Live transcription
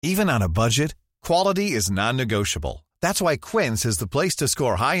Even on a budget, quality is non-negotiable. That's why Quince is the place to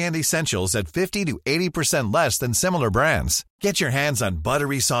score high-end essentials at 50 to 80% less than similar brands. Get your hands on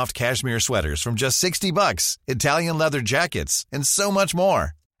buttery soft cashmere sweaters from just $60, Italian leather jackets, and so much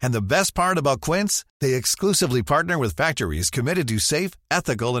more. And the best part about Quince, they exclusively partner with factories committed to safe,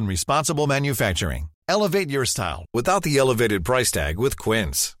 ethical, and responsible manufacturing. Elevate your style without the elevated price tag with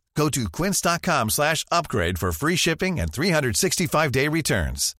Quince. Go to quince.com/upgrade for free shipping and 365-day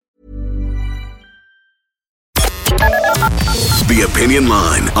returns. The Opinion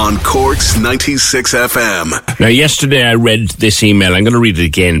Line on Cork's 96 FM. Now, yesterday I read this email. I'm going to read it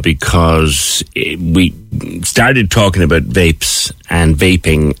again because we started talking about vapes and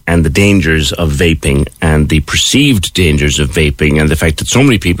vaping and the dangers of vaping and the perceived dangers of vaping and the fact that so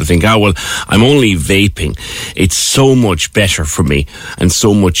many people think, oh, well, I'm only vaping. It's so much better for me and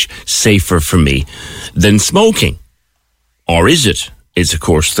so much safer for me than smoking. Or is it? Is, of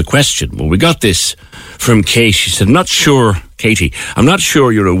course, the question. Well, we got this from Kate. She said, Katie, I'm not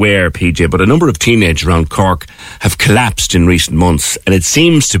sure you're aware, PJ, but a number of teenagers around Cork have collapsed in recent months, and it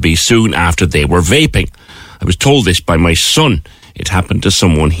seems to be soon after they were vaping. I was told this by my son. It happened to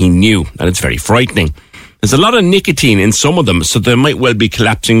someone he knew, and it's very frightening. There's a lot of nicotine in some of them, so they might well be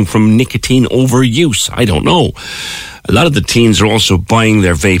collapsing from nicotine overuse. I don't know. A lot of the teens are also buying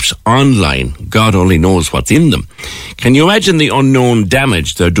their vapes online. God only knows what's in them. Can you imagine the unknown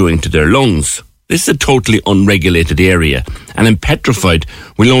damage they're doing to their lungs? This is a totally unregulated area, and I'm petrified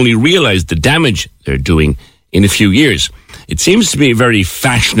we'll only realise the damage they're doing in a few years. It seems to be very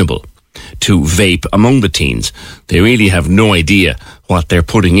fashionable to vape among the teens. They really have no idea what they're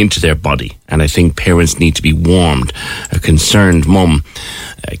putting into their body, and I think parents need to be warned. A concerned mum,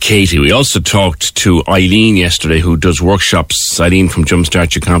 Katie. We also talked to Eileen yesterday, who does workshops. Eileen from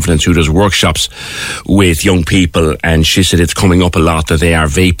Jumpstart Your Confidence, who does workshops with young people, and she said it's coming up a lot that they are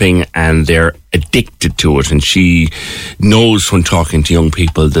vaping and they're addicted to it, and she knows when talking to young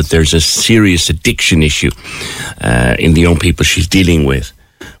people that there's a serious addiction issue in the young people she's dealing with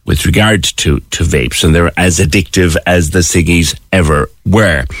regard to vapes, and they're as addictive as the ciggies ever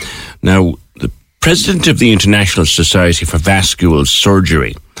were. Now, the president of the International Society for Vascular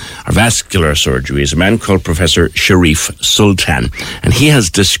Surgery is a man called Professor Sharif Sultan, and he has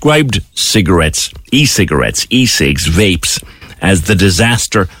described e-cigarettes, e-cigs, vapes, as the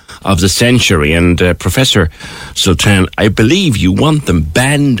disaster of the century. And Professor Sultan, I believe you want them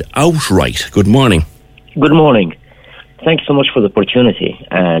banned outright. Good morning. Good morning. Thanks so much for the opportunity,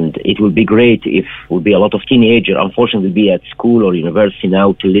 and it would be great if would be a lot of teenagers, unfortunately, be at school or university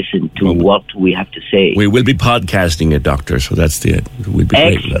now to listen to what we have to say. We will be podcasting it, Doctor, so that's it will be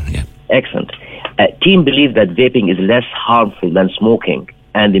excellent. Great. Yeah. Excellent. Teens believe that vaping is less harmful than smoking,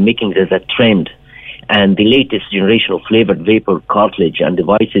 and they're making it as a trend. And the latest generation of flavored vapor cartridge and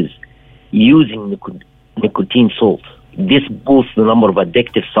devices using nicotine salt, this boosts the number of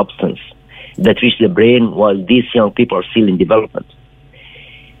addictive substances that reach the brain while these young people are still in development.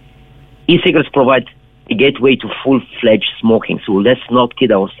 E-cigarettes provide a gateway to full-fledged smoking, so let's not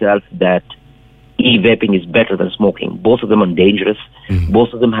kid ourselves that e-vaping is better than smoking. Both of them are dangerous. Mm-hmm.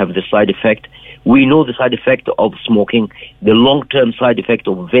 Both of them have the side effect. We know the side effect of smoking. The long-term side effect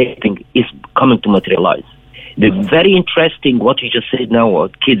of vaping is coming to materialize. The very interesting, what you just said now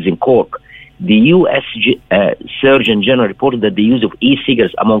about kids in Cork, the U.S. Surgeon General reported that the use of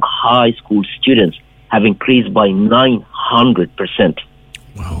e-cigarettes among high school students have increased by 900%.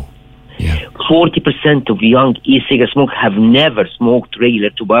 Wow. Yeah. 40% of young e-cigarette smokers have never smoked regular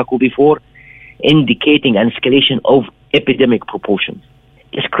tobacco before, indicating an escalation of epidemic proportions.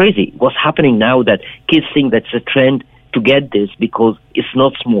 It's crazy what's happening now, that kids think that's a trend to get this because it's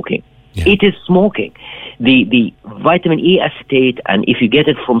not smoking. Yeah. It is smoking. The vitamin E acetate, and if you get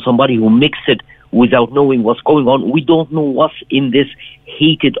it from somebody who mixed it without knowing what's going on, we don't know what's in this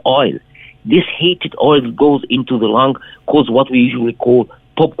heated oil. This heated oil goes into the lung, causes what we usually call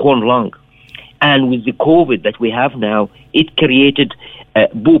popcorn lung. And with the COVID that we have now, it created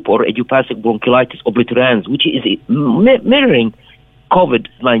BOOP, or idiopathic bronchiolitis obliterans, which is mirroring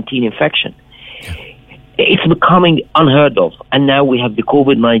COVID-19 infection. It's becoming unheard of, and now we have the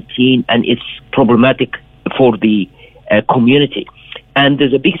COVID-19, and it's problematic for the community. And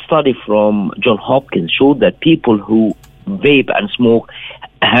there's a big study from Johns Hopkins showed that people who vape and smoke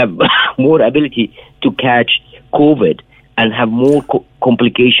have more ability to catch COVID and have more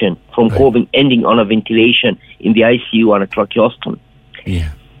complication from COVID, ending on a ventilation in the ICU and a tracheostomy.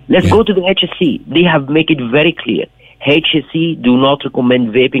 Yeah. Let's go to the HSC. They have made it very clear. HSC do not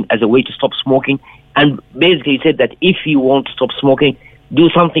recommend vaping as a way to stop smoking, and basically said that if you want to stop smoking, do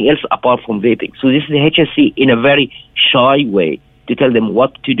something else apart from vaping. So this is the HSC in a very shy way to tell them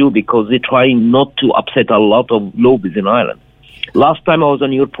what to do because they're trying not to upset a lot of lobbies in Ireland. Last time I was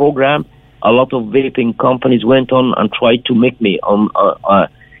on your program, a lot of vaping companies went on and tried to make me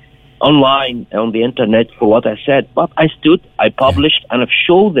online on the internet for what I said. But I stood, I published, and I've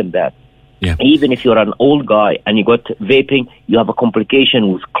showed them that even if you're an old guy and you got vaping, you have a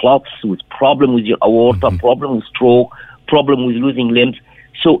complication with clots, with problem with your aorta, problem with stroke, problem with losing limbs.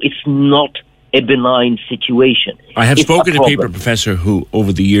 So it's not a benign situation. I have spoken to people, Professor, who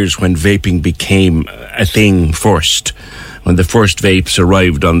over the years when vaping became a thing first, when the first vapes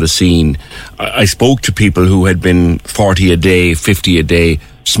arrived on the scene, I spoke to people who had been 40 a day, 50 a day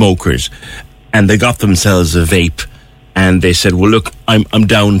smokers, and they got themselves a vape and they said, well, look, I'm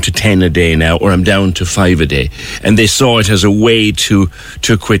down to 10 a day now, or I'm down to 5 a day. And they saw it as a way to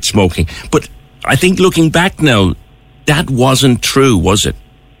quit smoking. But I think looking back now, that wasn't true, was it?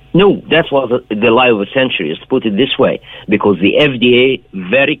 No, that was the lie of a century, let's put it this way, because the FDA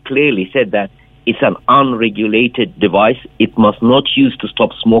very clearly said that it's an unregulated device. It must not use to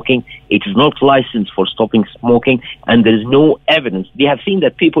stop smoking. It is not licensed for stopping smoking, and there is no evidence. They have seen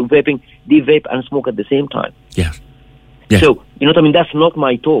that people vaping, they vape and smoke at the same time. Yeah. So, you know what I mean? That's not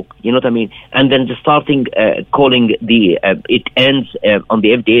my talk. You know what I mean? And then just starting calling it ends on the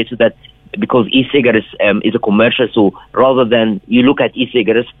FDA so that because e-cigarettes is a commercial, so rather than you look at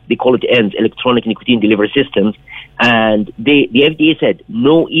e-cigarettes, they call it ENDS, electronic nicotine delivery systems, and the FDA said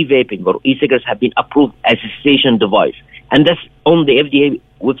no e-vaping or e-cigarettes have been approved as a cessation device, and that's on the FDA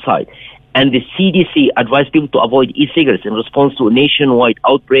website. And the CDC advised people to avoid e-cigarettes in response to a nationwide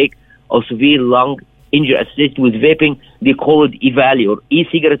outbreak of severe lung injury associated with vaping. They call it EVALI, or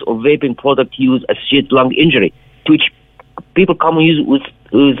e-cigarette or vaping product use associated lung injury, to which people commonly use with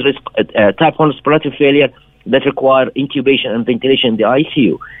type 1 respiratory failure that require intubation and ventilation in the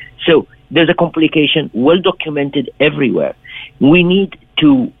ICU. So there's a complication well documented everywhere. We need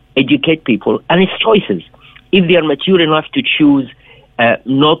to educate people, and it's choices. If they are mature enough to choose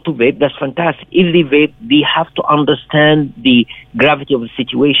not to vape, that's fantastic. If they vape, they have to understand the gravity of the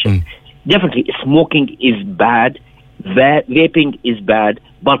situation. Definitely, smoking is bad, vaping is bad,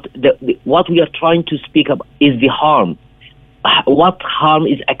 but what we are trying to speak about is the harm. What harm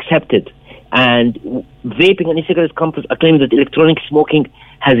is accepted? And vaping and e-cigarette companies are claiming that electronic smoking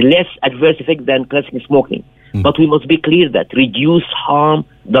has less adverse effect than classic smoking. But we must be clear that reduced harm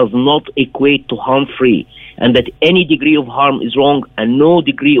does not equate to harm-free, and that any degree of harm is wrong and no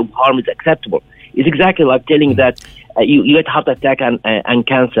degree of harm is acceptable. It's exactly like telling that you get heart attack and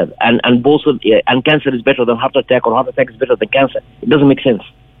cancer, and both and cancer is better than heart attack, or heart attack is better than cancer. It doesn't make sense.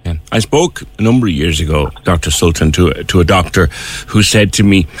 Yeah. I spoke a number of years ago, Dr. Sultan, to a doctor who said to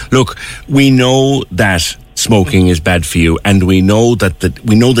me, look, we know that smoking is bad for you, and we know that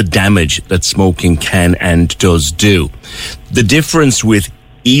we know the damage that smoking can and does do. The difference with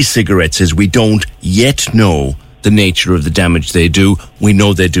e-cigarettes is we don't yet know the nature of the damage they do. We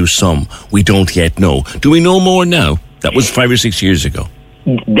know they do some. We don't yet know. Do we know more now? That was 5 or 6 years ago.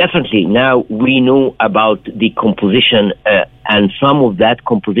 Definitely. Now we know about the composition, and some of that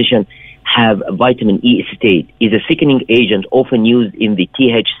composition have vitamin E acetate. Is a thickening agent often used in the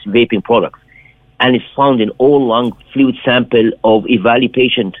THC vaping products, and it's found in all lung fluid sample of EVALI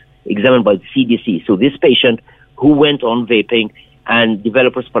patient examined by the CDC. So this patient who went on vaping and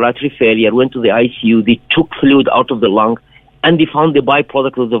developed respiratory failure went to the ICU. They took fluid out of the lung, and they found the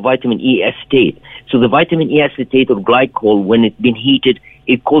byproduct of the vitamin E acetate. So the vitamin E acetate or glycol, when it's been heated,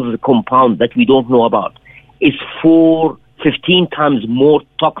 it causes a compound that we don't know about. It's 15 times more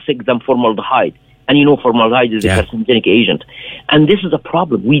toxic than formaldehyde. And you know formaldehyde is a carcinogenic agent. And this is a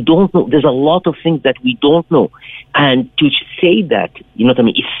problem. We don't know. There's a lot of things that we don't know. And to say that, you know what I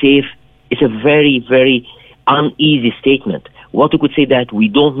mean, it's safe, it's a very, very uneasy statement. What we could say that we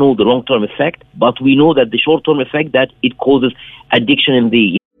don't know the long-term effect, but we know that the short-term effect that it causes addiction in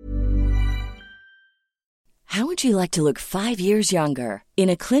the... How would you like to look 5 years younger? In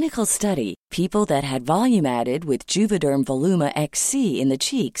a clinical study, people that had volume added with Juvederm Voluma XC in the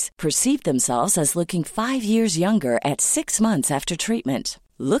cheeks perceived themselves as looking 5 years younger at 6 months after treatment.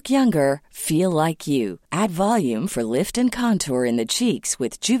 Look younger, feel like you. Add volume for lift and contour in the cheeks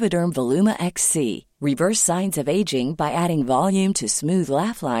with Juvederm Voluma XC. Reverse signs of aging by adding volume to smooth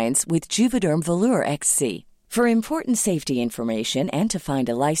laugh lines with Juvederm Volure XC. For important safety information and to find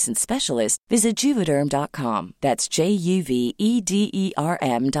a licensed specialist, visit Juvederm.com. That's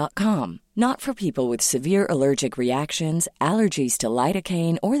JUVEDERM.com. Not for people with severe allergic reactions, allergies to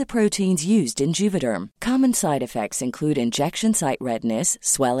lidocaine, or the proteins used in Juvederm. Common side effects include injection site redness,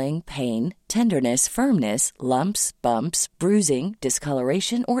 swelling, pain, tenderness, firmness, lumps, bumps, bruising,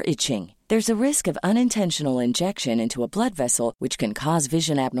 discoloration, or itching. There's a risk of unintentional injection into a blood vessel, which can cause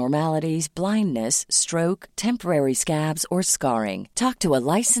vision abnormalities, blindness, stroke, temporary scabs, or scarring. Talk to a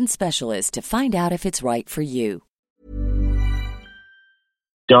licensed specialist to find out if it's right for you.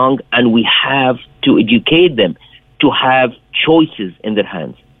 Young, and we have to educate them to have choices in their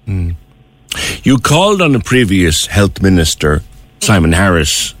hands. You called on the previous health minister, Simon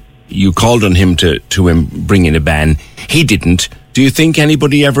Harris. You called on him to bring in a ban. He didn't. Do you think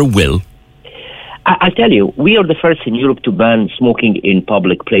anybody ever will? I tell you, we are the first in Europe to ban smoking in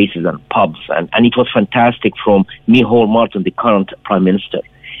public places and pubs, and it was fantastic from Micheál Martin, the current Prime Minister.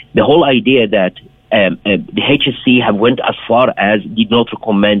 The whole idea that the HSC have went as far as did not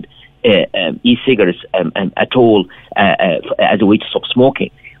recommend e-cigarettes at all as a way to stop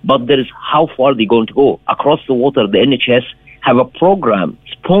smoking. But there is how far they're going to go. Across the water, the NHS have a program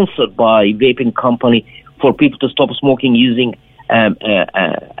sponsored by vaping company for people to stop smoking using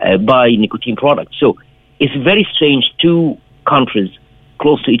buy nicotine products. So it's very strange. Two countries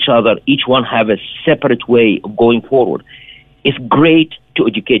close to each other, each one have a separate way of going forward. It's great to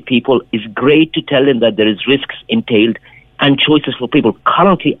educate people. It's great to tell them that there is risks entailed and choices for people.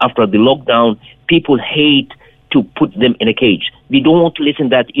 Currently, after the lockdown, people hate to put them in a cage. They don't want to listen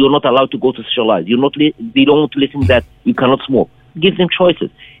that you're not allowed to go to socialize. They don't want to listen that you cannot smoke. Give them choices.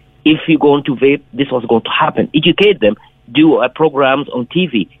 If you're going to vape, this was going to happen. Educate them. Do programs on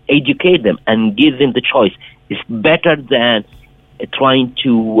TV. Educate them and give them the choice. It's better than trying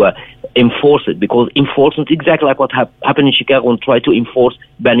to enforce it, because enforcement, exactly like what happened in Chicago and tried to enforce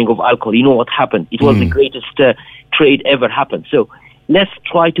banning of alcohol. You know what happened? It was the greatest trade ever happened. So let's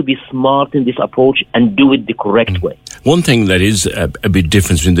try to be smart in this approach and do it the correct way. One thing that is a big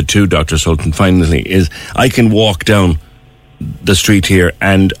difference between the two, Dr. Sultan, finally, is I can walk down the street here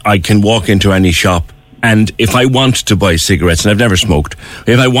and I can walk into any shop, and if I want to buy cigarettes, and I've never smoked,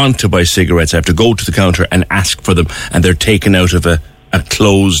 if I want to buy cigarettes, I have to go to the counter and ask for them, and they're taken out of a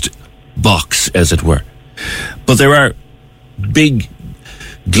closed box, as it were. But there are big,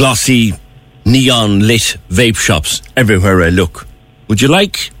 glossy, neon-lit vape shops everywhere I look. Would you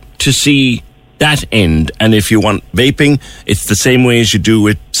like to see that end? And if you want vaping, it's the same way as you do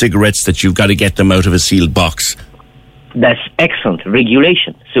with cigarettes, that you've got to get them out of a sealed box. That's excellent.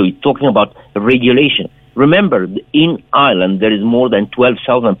 Regulation. So you're talking about regulation. Remember, in Ireland, there is more than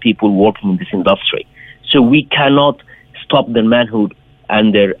 12,000 people working in this industry. So we cannot stop their manhood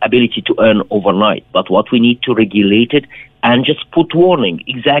and their ability to earn overnight. But what we need to regulate it and just put warning,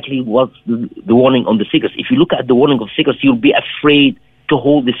 exactly what's the warning on the cigarettes. If you look at the warning of cigarettes, you'll be afraid to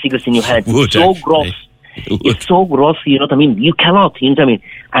hold the cigarettes in your hand. It's so gross. It's so gross, you know what I mean? You cannot, you know what I mean?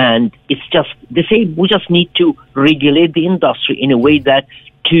 And it's just the same. We just need to regulate the industry in a way that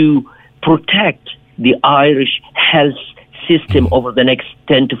to protect the Irish health system over the next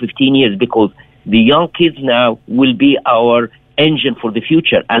 10 to 15 years, because the young kids now will be our engine for the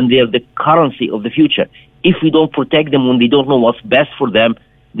future, and they're the currency of the future. If we don't protect them when they don't know what's best for them,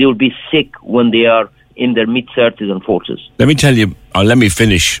 they will be sick when they are in their mid-30s and 40s. Let me tell you, let me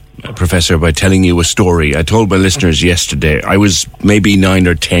finish, Professor, by telling you a story. I told my listeners yesterday, I was maybe 9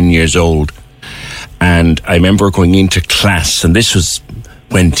 or 10 years old, and I remember going into class, and this was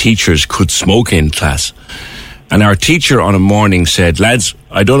when teachers could smoke in class. And our teacher on a morning said, lads,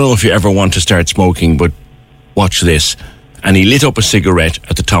 I don't know if you ever want to start smoking, but watch this. And he lit up a cigarette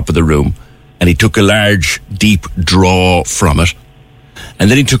at the top of the room, and he took a large, deep draw from it.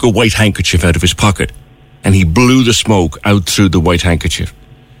 And then he took a white handkerchief out of his pocket, and he blew the smoke out through the white handkerchief.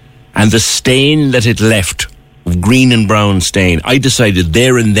 And the stain that it left, green and brown stain, I decided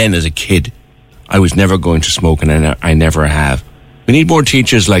there and then as a kid, I was never going to smoke, and I never have. We need more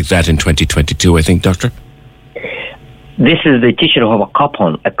teachers like that in 2022, I think, Doctor. This is the teacher who have a cup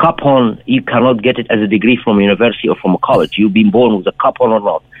on. A cup on, you cannot get it as a degree from a university or from a college. You've been born with a cup on or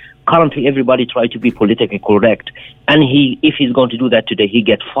not. Currently, everybody tries to be politically correct. And if he's going to do that today, he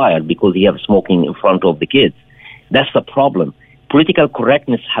gets fired because he has smoking in front of the kids. That's the problem. Political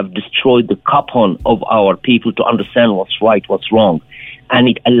correctness have destroyed the cup on of our people to understand what's right, what's wrong. And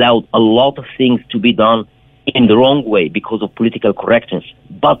it allowed a lot of things to be done in the wrong way because of political correctness.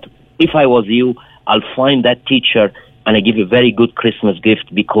 But if I was you, I'll find that teacher and I give you a very good Christmas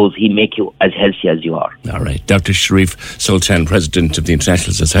gift because he make you as healthy as you are. All right. Dr. Sharif Sultan, President of the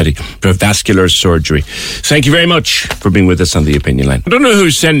International Society for Vascular Surgery. Thank you very much for being with us on The Opinion Line. I don't know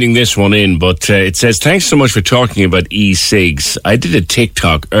who's sending this one in, but it says, thanks so much for talking about e-cigs. I did a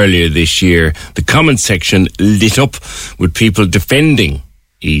TikTok earlier this year. The comment section lit up with people defending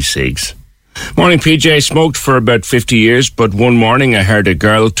e-cigs. Morning, PJ. I smoked for about 50 years, but one morning I heard a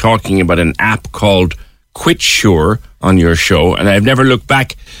girl talking about an app called QuitSure on your show, and I've never looked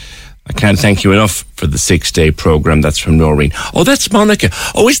back. I can't thank you enough for the 6-day programme. That's from Noreen. Oh, that's Monica.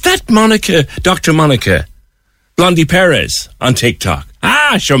 Oh, is that Monica, Dr. Monica Blondie Perez on TikTok?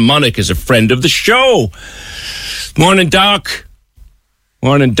 Ah, sure, Monica's a friend of the show. Morning, Doc.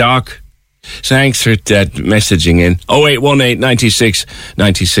 Morning, Doc. Thanks for that messaging in. 0818 96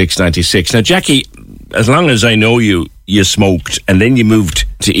 96 96. Now, Jackie, as long as I know you smoked and then you moved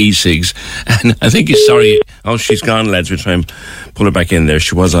to e-cigs, and I think you're sorry. Oh, she's gone, lads. We'll try and pull her back in there.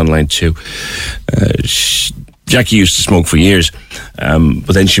 She was online too. Jackie used to smoke for years,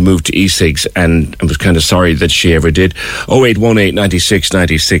 but then she moved to e-cigs, and I was kind of sorry that she ever did. 0818 96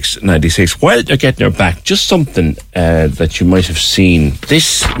 96 96. While you're getting her back, just something that you might have seen.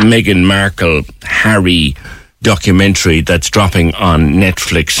 This Meghan Markle Harry documentary that's dropping on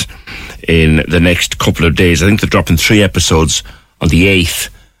Netflix in the next couple of days. I think they're dropping 3 episodes on the 8th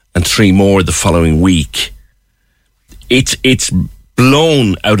and 3 more the following week. It's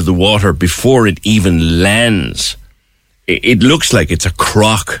blown out of the water before it even lands. It looks like it's a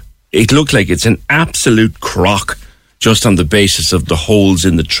crock. It looks like it's an absolute crock, just on the basis of the holes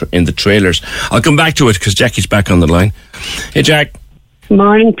in the trailers. I'll come back to it because Jackie's back on the line. Hey, Jack.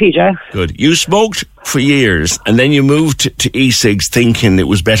 Morning, PJ. Good. You smoked for years, and then you moved to e-cigs thinking it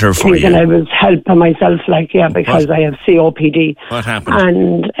was better for you. Thinking I was helping myself, because I have COPD. What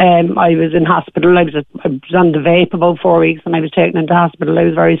happened? And I was in hospital. I was on the vape about 4 weeks, and I was taken into hospital. I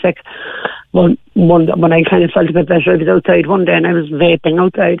was very sick. But when I kind of felt a bit better, I was outside one day, and I was vaping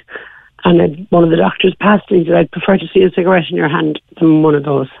outside. And one of the doctors passed me and said, I'd prefer to see a cigarette in your hand than one of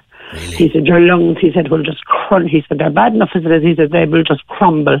those. Really? He said, your lungs, he said, will just crunch. He said, they're bad enough as it is. He said, they will just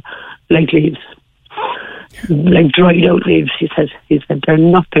crumble like leaves. Like dried out leaves, he said. He said, they're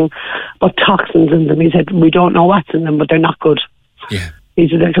nothing but toxins in them. He said, we don't know what's in them, but they're not good. Yeah. He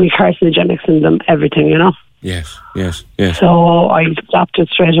said, there can be carcinogenics in them, everything, you know? Yes. So I stopped it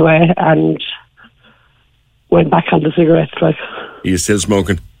straight away and went back on the cigarettes. Like, Are you still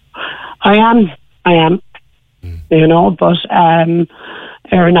smoking? I am. You know, but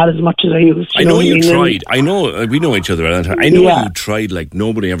not as much as I used to. I know you tried. I know we know each other. I know you tried like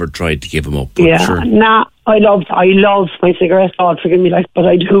nobody ever tried to give them up. Yeah, sure. Nah, I love my cigarettes. God forgive me, but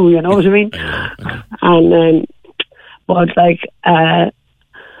I do. You know what I mean? I know. And but I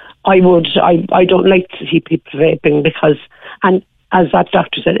don't like to see people vaping because, and as that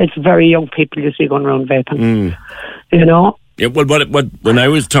doctor said, it's very young people you see going around vaping. You know. Yeah, well, when I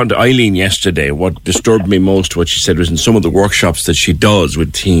was talking to Eileen yesterday, what disturbed me most, what she said, was in some of the workshops that she does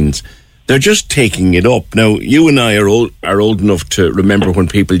with teens, they're just taking it up. Now, you and I are old enough to remember when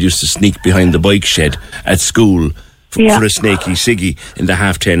people used to sneak behind the bike shed at school for a snaky ciggy in the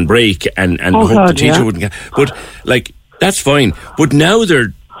 10:30 break and hope the teacher wouldn't get... But, that's fine. But now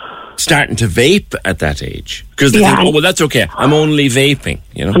they're starting to vape at that age because they think, oh, well, that's okay. I'm only vaping,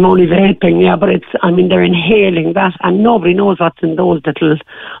 you know. I'm only vaping, but they're inhaling that, and nobody knows what's in those little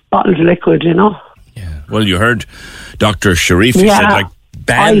bottles of liquid, you know. Yeah. Well, you heard Dr. Sharif said,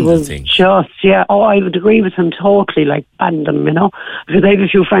 ban the thing. I would agree with him totally, ban them, you know, because I have a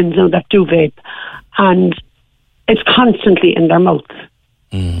few friends now that do vape, and it's constantly in their mouth.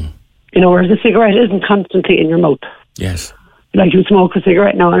 You know, whereas a cigarette isn't constantly in your mouth. Yes. Like you smoke a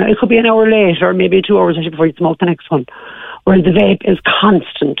cigarette now, and it could be an hour later, or maybe 2 hours before you smoke the next one. Whereas the vape is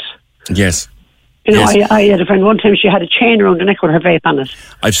constant. Yes. You know, I had a friend one time, she had a chain around her neck with her vape on it.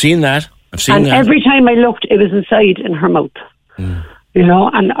 I've seen that. And every time I looked, it was inside in her mouth. You know,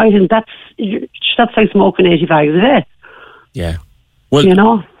 and I think that's like smoking 80 bags a day. Yeah. Well, you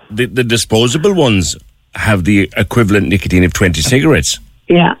know, the disposable ones have the equivalent nicotine of 20 cigarettes.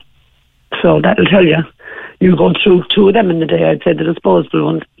 Yeah. So that'll tell you. You go through 2 of them in the day, I'd say the disposable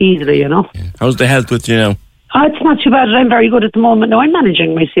ones, easily, you know. Yeah. How's the health with you now? It's not too bad. I'm very good at the moment. No, I'm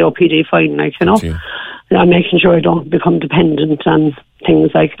managing my COPD fine, you know. I'm making sure I don't become dependent on things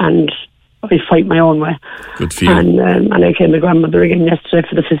and I fight my own way. Good for you. And I came to grandmother again yesterday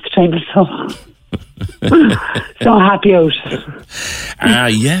for the 5th time, so happy out.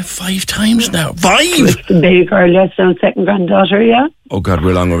 5 times now. 5? With the baby girl, yes, and second granddaughter, yeah. Oh God,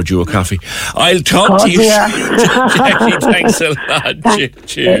 we're long overdue a coffee. I'll talk to you. Jackie, thanks a lot.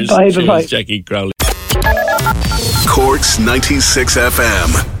 Cheers. Bye. Jackie Crowley. Cork's 96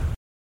 FM.